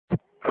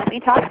me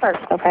talk first,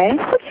 okay?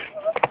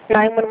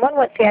 911,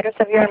 what's the address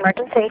of your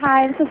emergency?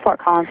 Hi, this is Fort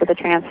Collins with a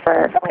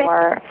transfer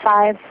for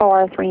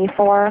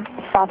 5434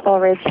 Fossil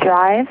Ridge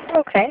Drive.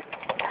 Okay.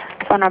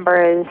 Phone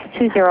number is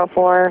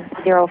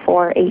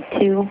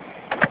 204-0482.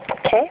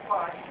 Okay.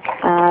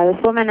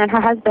 This woman and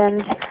her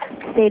husband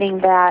stating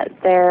that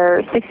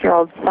their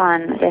 6-year-old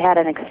son, they had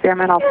an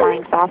experimental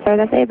flying saucer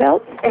that they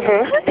built.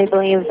 They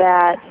believe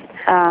that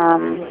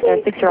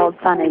their 6-year-old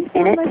son is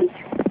in it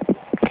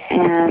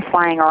and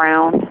flying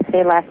around.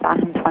 They last saw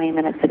him 20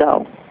 minutes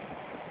ago.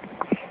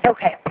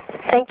 Okay.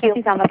 Thank you.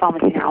 He's on the phone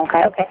with you now,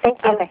 okay? Okay,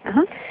 thank you. Okay.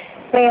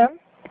 Ma'am?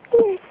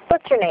 Yes.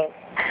 What's your name?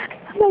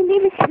 My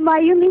name is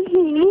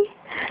Heenes.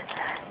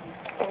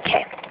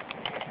 Okay.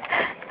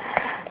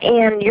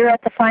 And you're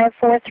at the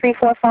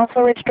 5434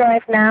 Fossil Ridge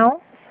Drive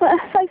now?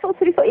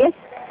 5434, yes.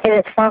 And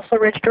it's Fossil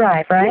Ridge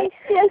Drive, right?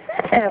 Yes.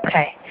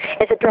 Okay.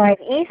 Is it drive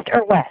east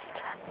or west?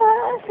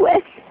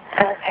 West.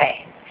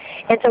 Okay.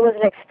 And so was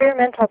it an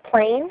experimental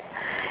plane?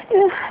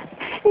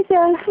 It's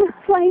a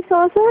flying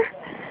saucer.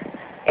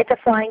 It's a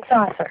flying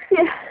saucer.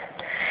 Yeah.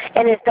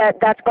 And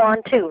that's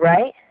gone too,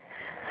 right?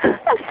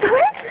 I'm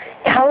sorry?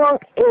 How long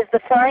is the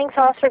flying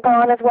saucer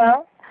gone as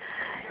well?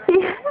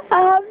 Yeah,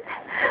 about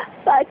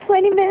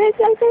 20 minutes,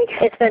 I think.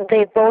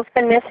 They've both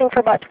been missing for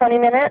about 20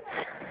 minutes?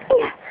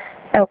 Yeah.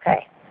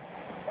 Okay.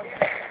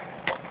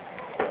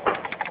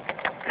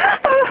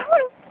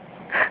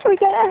 We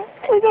gotta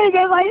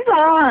get my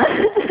son.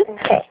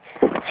 Okay.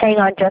 Hang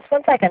on just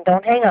 1 second.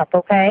 Don't hang up,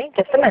 okay?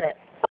 Just a minute.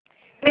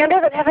 Ma'am,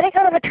 does it have any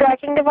kind of a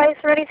tracking device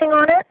or anything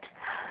on it?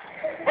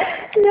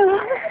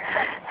 No.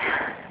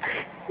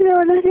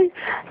 No, nothing.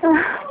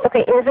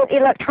 Okay, is it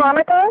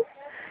electronical?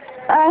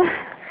 I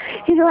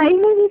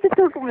need to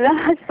talk with my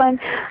husband.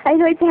 I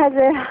know it has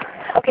a...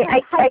 Okay,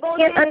 I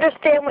can't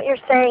understand what you're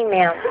saying,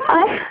 ma'am.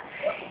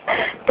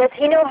 Does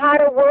he know how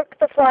to work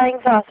the flying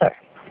saucer?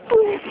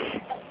 Yes.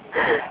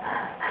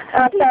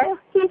 Sorry?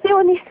 He's the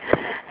only...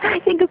 I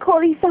think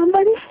calling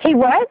somebody. He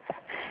what?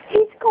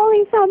 He's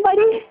calling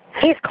somebody.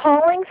 He's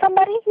calling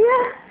somebody?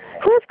 Yeah.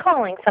 Who's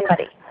calling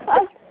somebody?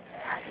 My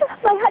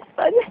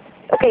husband.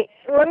 Okay,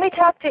 let me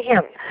talk to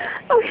him.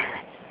 Okay.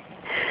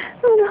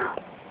 Oh, no.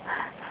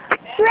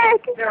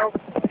 Rick. No.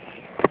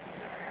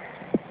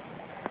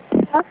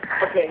 Huh?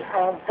 Okay,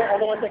 hold on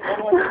 1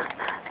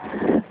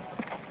 second.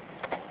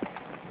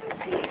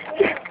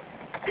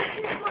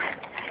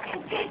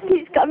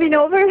 He's coming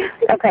over.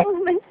 Okay.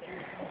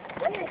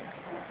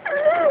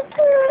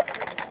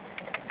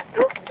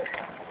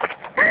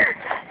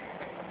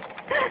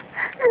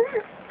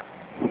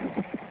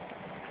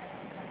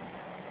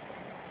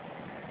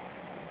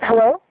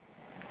 Hello?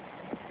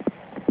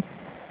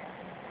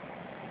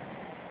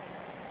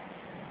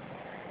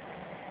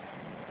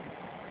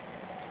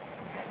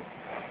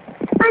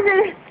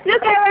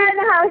 Look around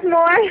the house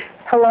more.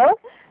 Hello?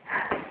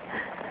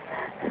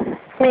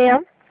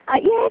 Ma'am?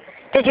 Yes.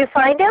 Did you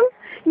find him?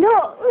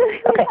 No.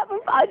 Okay. We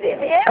haven't found him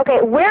yet.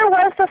 Okay, where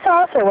was the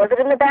saucer? Was it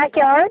in the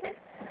backyard?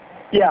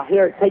 Yeah,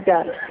 here, take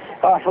that.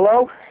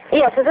 Hello?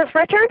 Yes, is this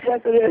Richard?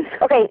 Yes, it is.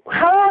 Okay,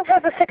 how long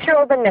has the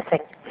 6-year-old been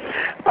missing?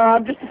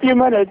 Just a few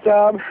minutes.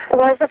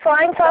 Was the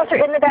flying saucer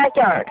in the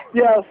backyard?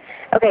 Yes.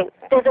 Okay,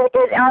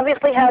 it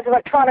obviously has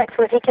electronics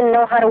so he can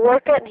know how to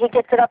work it and he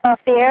gets it up off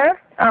the air,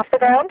 off the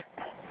ground?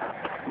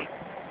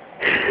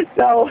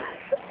 No,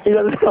 he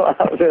doesn't know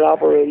how to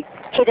operate.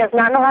 He does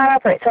not know how to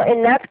operate. So,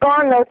 and that's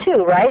gone though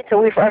too, right? So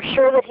we are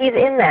sure that he's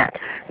in that.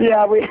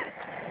 Yeah, we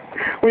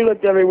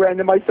looked everywhere, and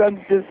then my son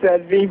just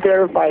said, "Be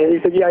verified." He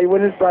said, "Yeah, he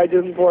went inside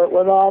just before it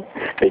went off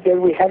because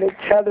we had it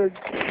tethered.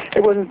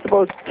 It wasn't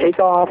supposed to take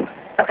off."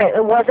 Okay,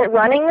 was it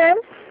running then?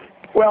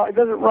 Well, it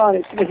doesn't run.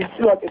 It's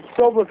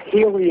filled with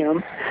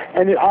helium,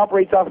 and it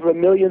operates off of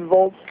 1,000,000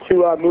 volts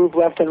to move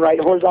left and right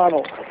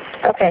horizontal.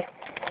 Okay.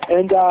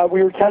 And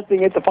we were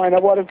testing it to find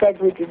out what effect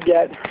we could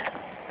get.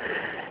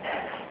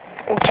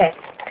 Okay.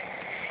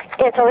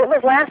 And so it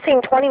was last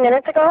seen 20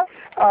 minutes ago?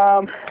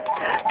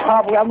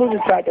 Probably. I'm losing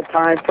track of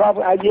time.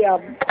 Probably. Yeah.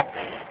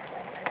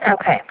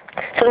 Okay.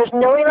 So there's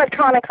no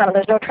electronics on it.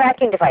 There's no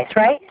tracking device,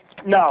 right?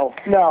 No.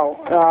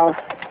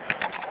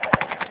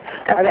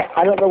 Okay.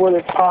 I don't know whether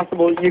it's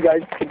possible you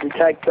guys could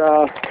detect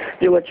the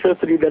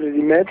electricity that it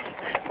emits,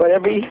 but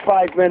every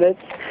 5 minutes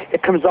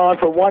it comes on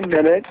for 1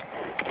 minute,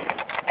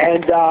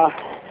 and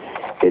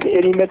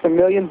it emits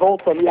 1,000,000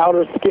 volts on the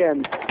outer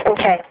skin.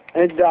 Okay.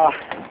 And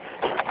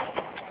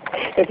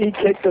if he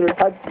kicks it or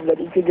touches it,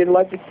 he could get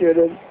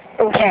electrocuted.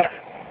 Okay.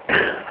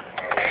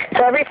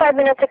 So every 5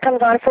 minutes it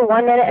comes on for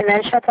 1 minute and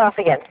then shuts off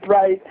again?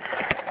 Right.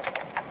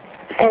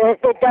 And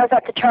it does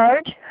that to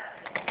charge?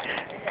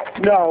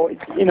 No,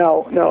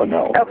 no.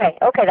 Okay,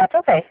 that's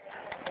okay.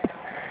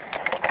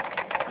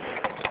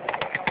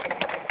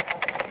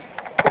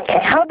 Okay,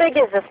 how big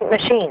is this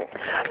machine?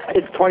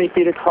 It's 20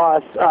 feet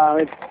across.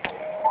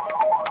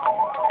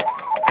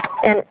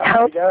 And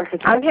how?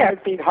 It's I'm here.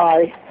 5 feet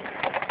high.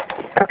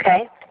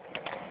 Okay.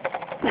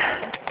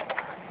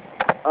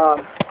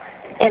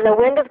 And the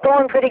wind is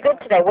blowing pretty good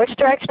today. Which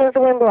direction is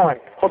the wind blowing?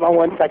 Hold on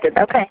 1 second.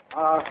 Okay.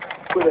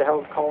 Who the hell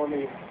is calling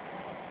me?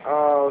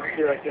 Oh,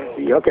 here I can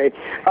see. Okay.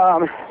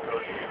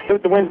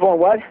 The wind's blowing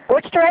what?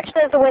 Which direction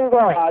is the wind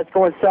blowing? It's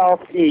going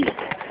southeast.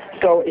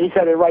 So he's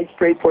headed right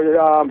straight for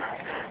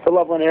the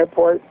Loveland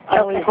Airport. I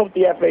only hope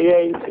the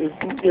FAA is,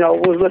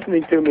 was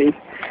listening to me.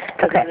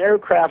 Because if an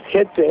aircraft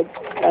hits it,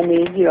 I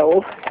mean,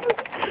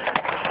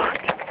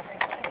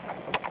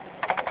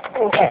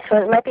 Okay, so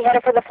it might be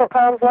headed for the Fort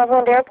Collins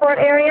Loveland Airport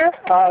area?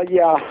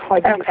 Yeah,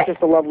 I think it's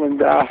just a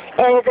Loveland.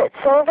 And is it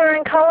silver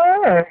in color,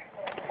 or?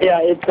 Yeah,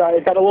 it's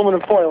got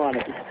aluminum foil on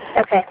it.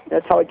 Okay.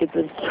 That's how it gets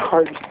its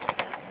charge.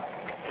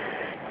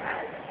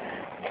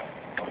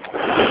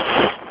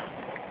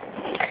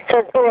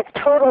 So it's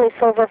totally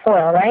silver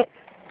foil, right?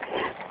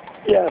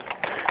 Yes.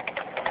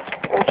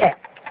 Okay.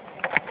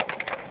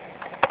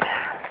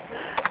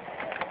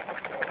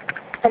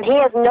 And he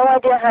has no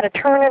idea how to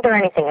turn it or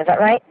anything, is that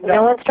right?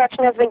 No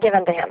instruction has been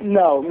given to him?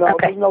 No,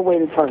 there's no way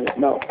to turn it,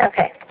 no.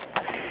 Okay.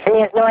 And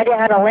he has no idea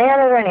how to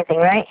land it or anything,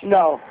 right?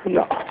 No.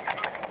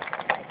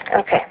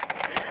 Okay.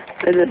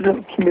 There's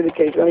no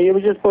communication. I mean, it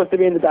was just supposed to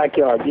be in the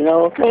backyard,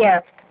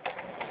 Yeah.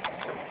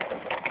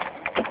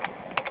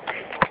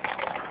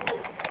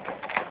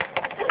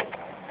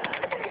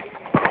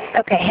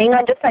 Okay, hang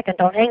on just a second.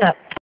 Don't hang up.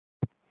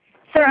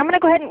 Sir, I'm going to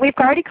go ahead and we've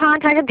already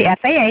contacted the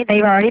FAA.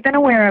 They've already been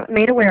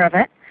made aware of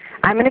it.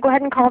 I'm going to go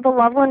ahead and call the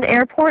Loveland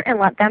Airport and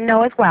let them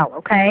know as well,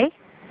 okay?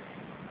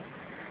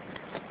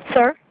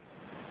 Sir?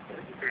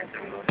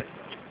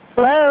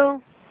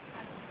 Hello?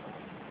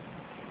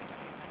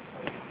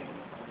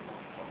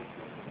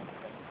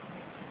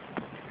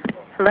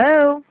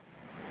 Hello?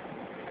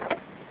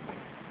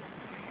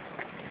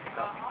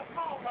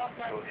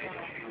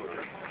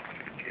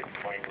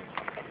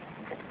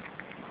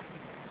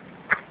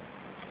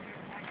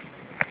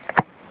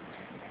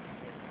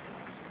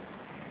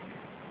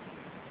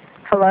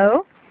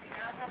 Hello?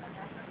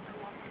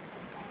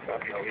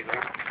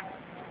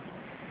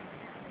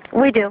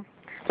 We do.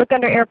 Look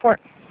under airport.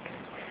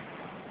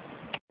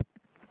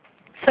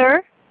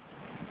 Sir?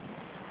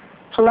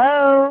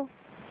 Hello?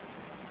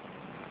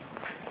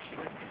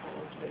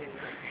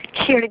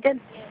 She already did.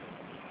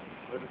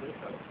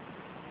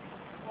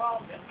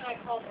 Well, this guy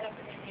called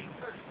FAA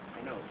first.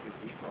 I know,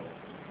 she called.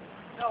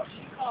 No,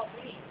 she called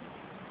me.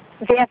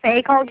 The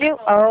FAA called you?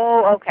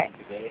 Oh, okay.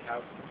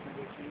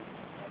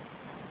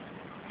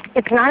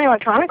 It's not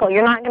electronical.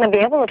 You're not going to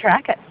be able to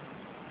track it.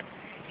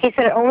 He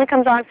said it only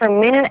comes on for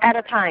a minute at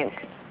a time.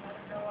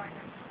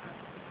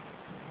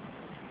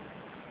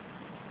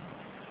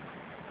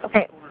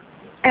 Okay.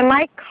 And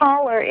my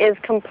caller is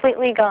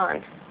completely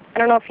gone. I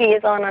don't know if he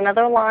is on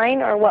another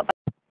line or what.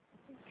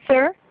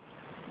 Sir?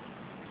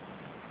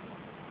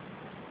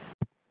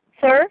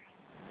 Sir?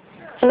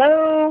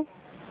 Hello?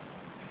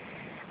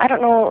 I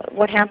don't know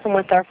what happened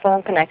with our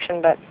phone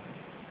connection, but...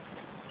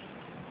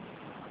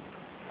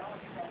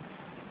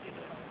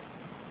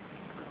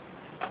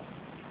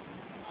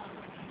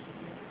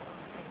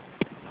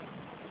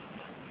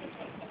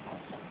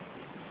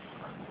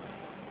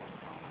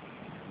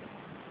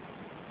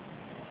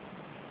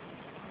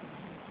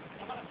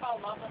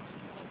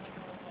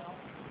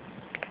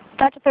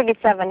 Dr.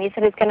 37, he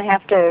said he's going to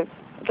have to,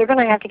 they're going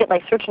to have to get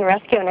like search and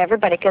rescue and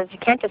everybody because you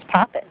can't just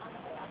pop it.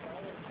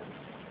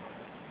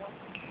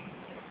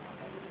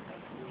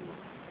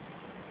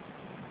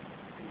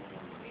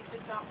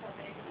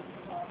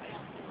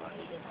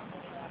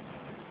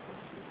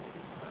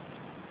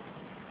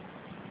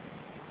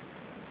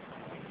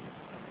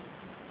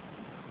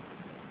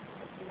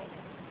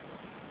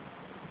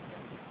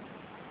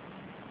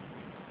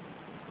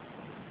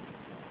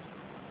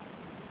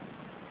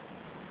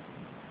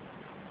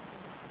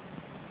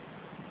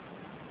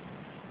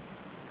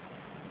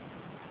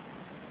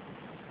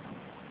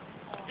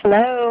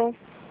 Hello?